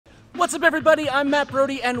What's up, everybody? I'm Matt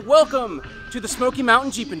Brody, and welcome to the Smoky Mountain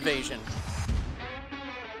Jeep Invasion.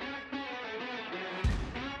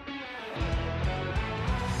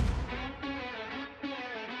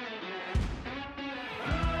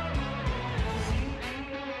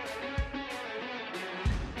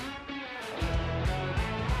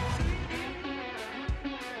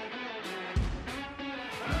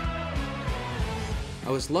 I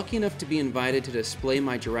was lucky enough to be invited to display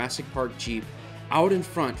my Jurassic Park Jeep out in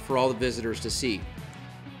front for all the visitors to see.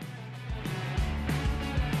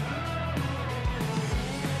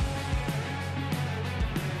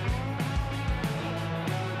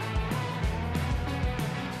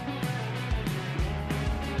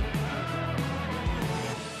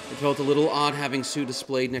 It felt a little odd having Sue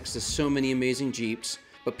displayed next to so many amazing Jeeps,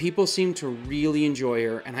 but people seemed to really enjoy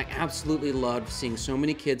her, and I absolutely loved seeing so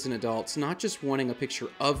many kids and adults not just wanting a picture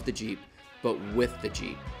of the Jeep, but with the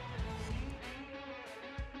Jeep.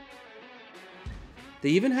 They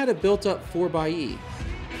even had a built-up 4xe.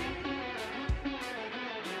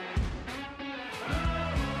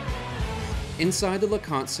 Inside the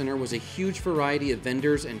LeConte Center was a huge variety of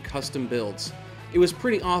vendors and custom builds. It was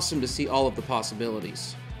pretty awesome to see all of the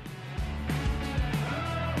possibilities.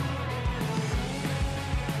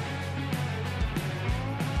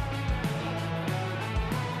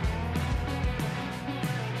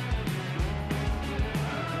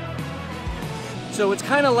 So it's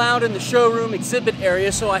kind of loud in the showroom exhibit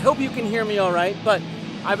area, so I hope you can hear me all right, but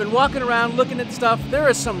I've been walking around looking at stuff. There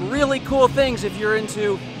are some really cool things if you're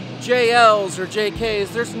into JLs or JKs.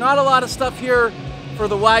 There's not a lot of stuff here for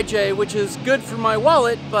the YJ, which is good for my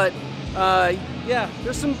wallet, but yeah,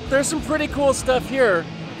 there's some pretty cool stuff here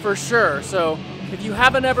for sure. So if you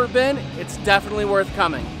haven't ever been, it's definitely worth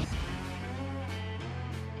coming.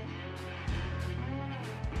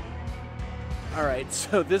 Alright,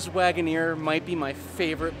 so this Wagoneer might be my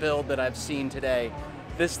favorite build that I've seen today.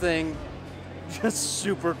 This thing, just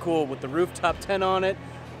super cool with the rooftop tent on it,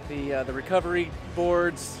 the recovery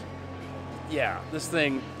boards. Yeah, this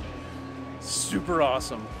thing, super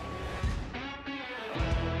awesome.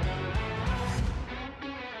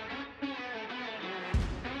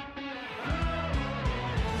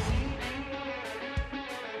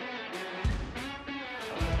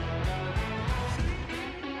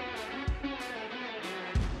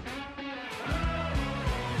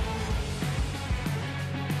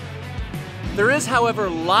 There is, however,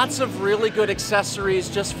 lots of really good accessories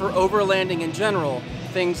just for overlanding in general.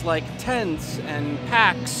 Things like tents and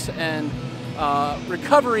packs and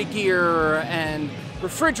recovery gear and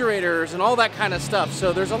refrigerators and all that kind of stuff.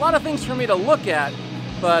 So there's a lot of things for me to look at,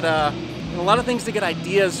 but a lot of things to get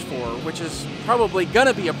ideas for, which is probably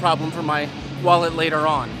gonna be a problem for my wallet later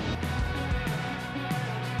on.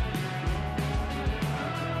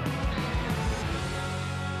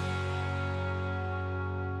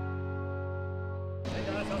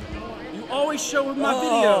 Always show my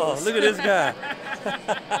videos. Look at this guy.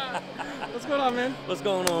 What's going on, man? What's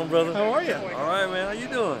going on, brother? How are you? All right, man. How you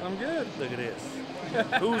doing? I'm good. Look at this.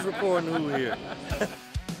 Who's recording who here?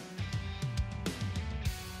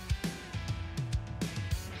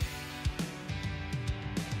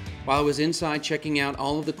 While I was inside checking out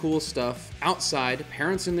all of the cool stuff, outside,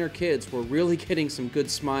 parents and their kids were really getting some good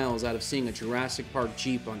smiles out of seeing a Jurassic Park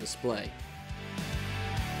Jeep on display.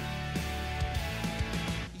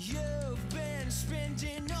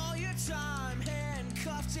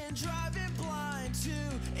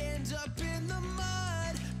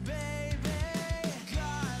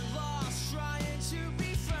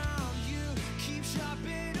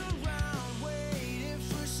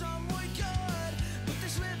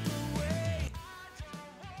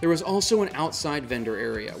 There was also an outside vendor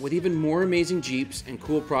area with even more amazing Jeeps and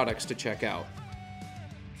cool products to check out.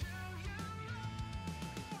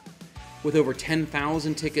 With over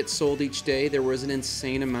 10,000 tickets sold each day, there was an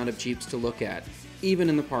insane amount of Jeeps to look at, even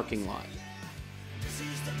in the parking lot.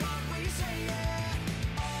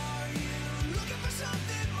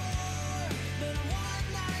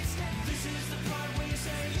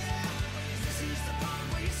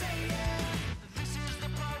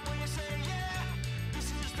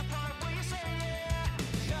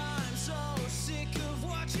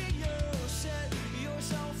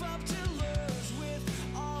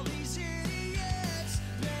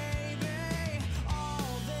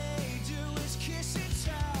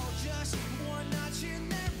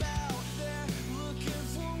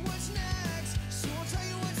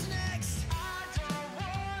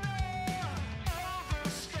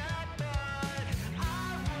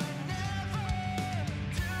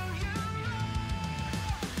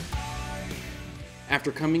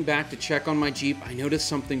 After coming back to check on my Jeep, I noticed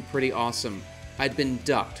something pretty awesome. I'd been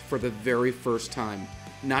ducked for the very first time.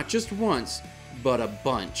 Not just once, but a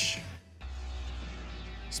bunch.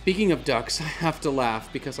 Speaking of ducks, I have to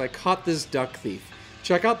laugh because I caught this duck thief.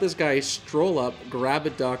 Check out this guy stroll up, grab a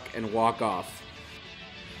duck, and walk off.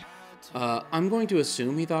 I'm going to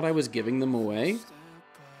assume he thought I was giving them away.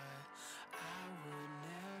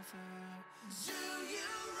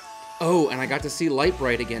 Oh, and I got to see Light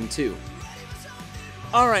Bright again too.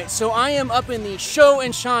 Alright, so I am up in the Show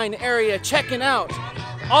and Shine area checking out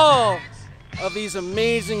all of these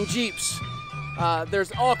amazing Jeeps.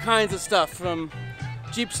 There's all kinds of stuff, from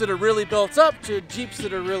Jeeps that are really built up to Jeeps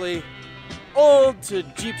that are really old to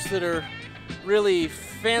Jeeps that are really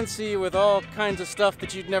fancy with all kinds of stuff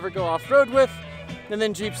that you'd never go off-road with, and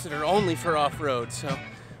then Jeeps that are only for off-road. So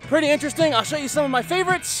pretty interesting. I'll show you some of my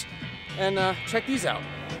favorites, and check these out.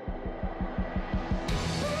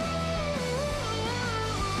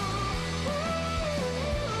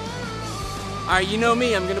 All right, you know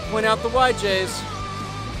me, I'm gonna point out the YJs.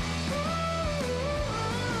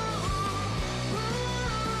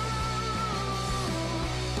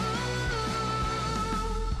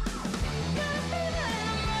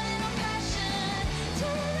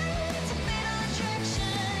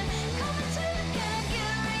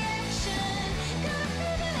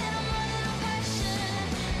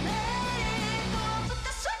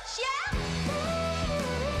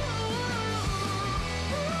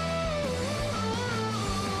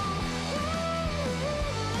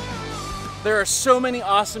 There are so many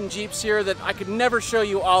awesome Jeeps here that I could never show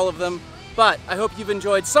you all of them, but I hope you've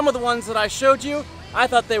enjoyed some of the ones that I showed you. I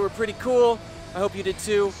thought they were pretty cool. I hope you did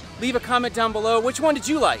too. Leave a comment down below. Which one did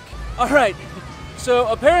you like? All right, so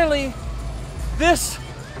apparently this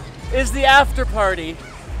is the after party.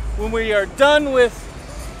 When we are done with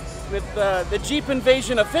the Jeep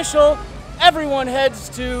Invasion official, everyone heads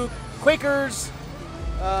to Quaker's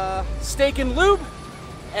Steak and Lube,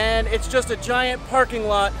 and it's just a giant parking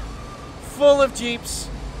lot full of Jeeps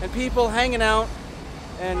and people hanging out,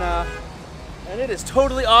 and it is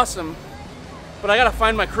totally awesome, but I gotta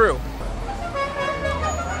find my crew.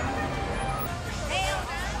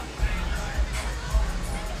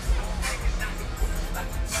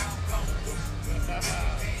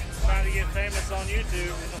 Trying to get famous on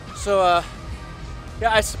YouTube. So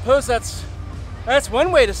yeah, I suppose that's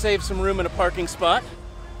one way to save some room in a parking spot.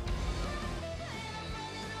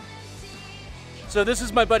 So this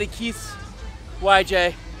is my buddy Keith's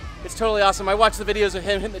YJ. It's totally awesome. I watch the videos of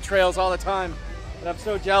him hitting the trails all the time, and I'm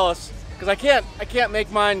so jealous because I can't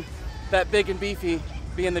make mine that big and beefy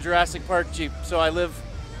being the Jurassic Park Jeep. So I live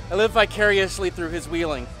vicariously through his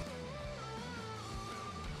wheeling.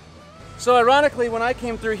 So ironically, when I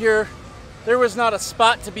came through here, there was not a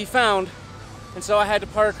spot to be found, and so I had to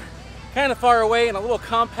park kind of far away in a little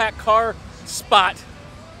compact car spot.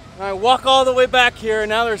 And I walk all the way back here, and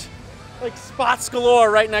now there's like spots galore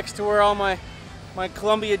right next to where all my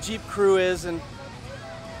Columbia Jeep crew is, and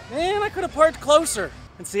man, I could have parked closer.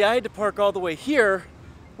 And see, I had to park all the way here,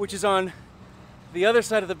 which is on the other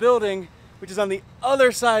side of the building, which is on the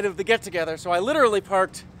other side of the get-together. So I literally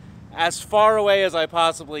parked as far away as I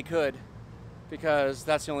possibly could because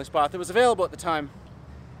that's the only spot that was available at the time.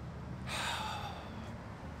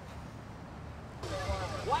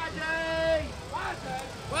 YJ!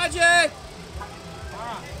 YJ!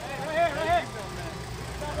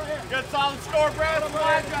 Good solid score, Brad. Good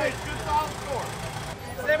solid score.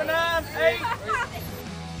 7, 9, 8.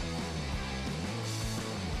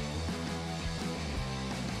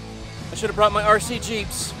 I should have brought my RC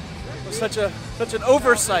Jeeps. It was such an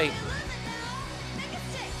oversight.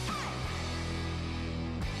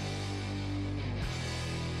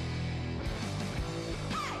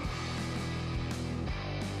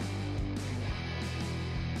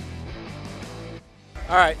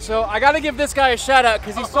 All right, so I got to give this guy a shout out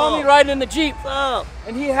because he saw me riding in the Jeep,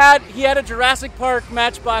 and he had a Jurassic Park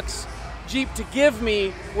Matchbox Jeep to give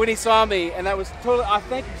me when he saw me, and that was totally.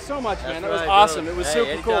 Thank you so much, man. That was awesome. Brother. It was Hey,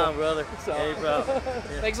 super anytime, cool, brother. So. Hey, bro. Yeah.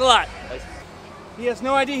 Thanks a lot. He has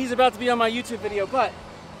no idea he's about to be on my YouTube video, but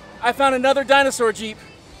I found another dinosaur Jeep.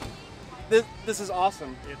 This is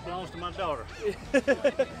awesome. It belongs to my daughter. Look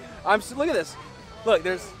at this. Look,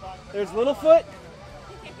 there's Littlefoot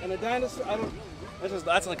and a dinosaur.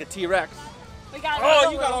 That's like a T-Rex. We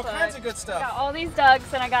got You got all kinds of good I stuff. got all these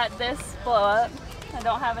ducks, and I got this blow up. I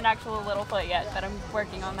don't have an actual Littlefoot yet, but I'm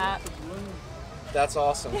working on that. That's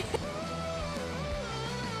awesome.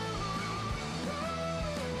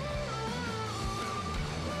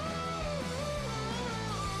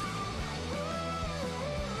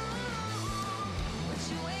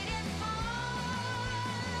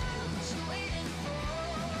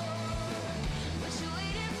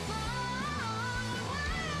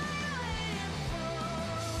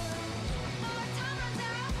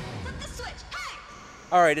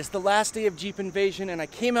 All right, it's the last day of Jeep Invasion, and I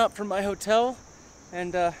came out from my hotel,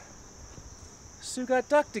 and Sue got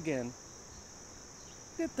ducked again.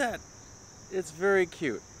 Look at that. It's very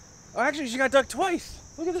cute. Oh, actually, she got ducked twice.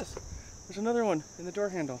 Look at this. There's another one in the door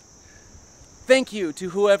handle. Thank you to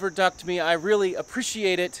whoever ducked me. I really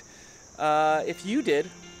appreciate it. If you did,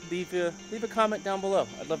 leave a comment down below.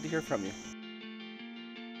 I'd love to hear from you.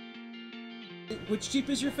 Which Jeep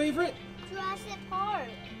is your favorite? Jurassic Park.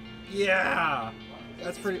 Yeah,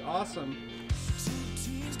 that's pretty awesome.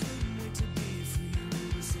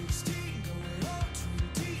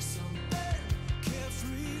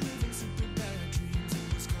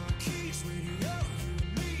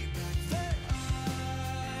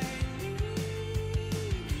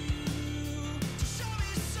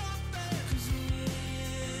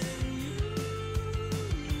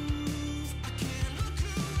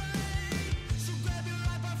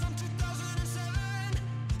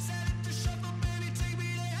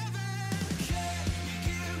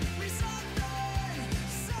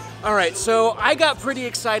 All right, so I got pretty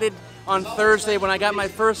excited on Thursday when I got my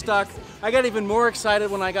first duck. I got even more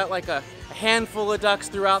excited when I got like a handful of ducks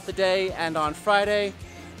throughout the day and on Friday.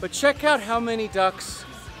 But check out how many ducks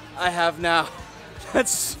I have now.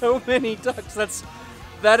 That's so many ducks.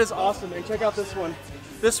 That is awesome. And check out this one.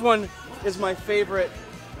 This one is my favorite.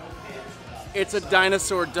 It's a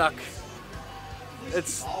dinosaur duck.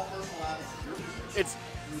 These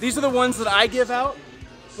are the ones that I give out,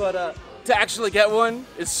 but to actually get one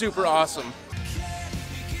is super awesome. The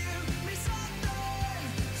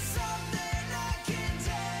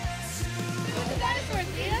dinosaur,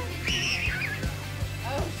 see it?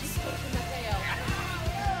 Oh, she's pushing the tail.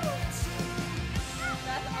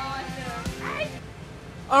 That's awesome.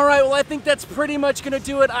 All right, well, I think that's pretty much gonna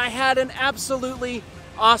do it. I had an absolutely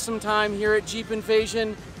awesome time here at Jeep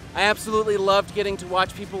Invasion. I absolutely loved getting to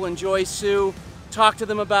watch people enjoy Sue, talk to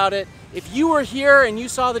them about it. If you were here and you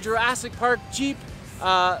saw the Jurassic Park Jeep,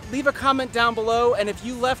 leave a comment down below. And if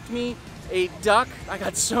you left me a duck, I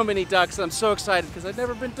got so many ducks, I'm so excited because I've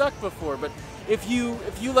never been ducked before. But if you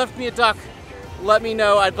left me a duck, let me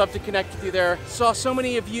know. I'd love to connect with you there. Saw so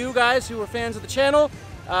many of you guys who were fans of the channel,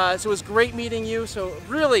 so it was great meeting you. So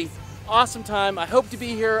really awesome time. I hope to be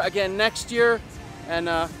here again next year. And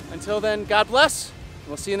until then, God bless.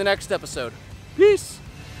 We'll see you in the next episode. Peace.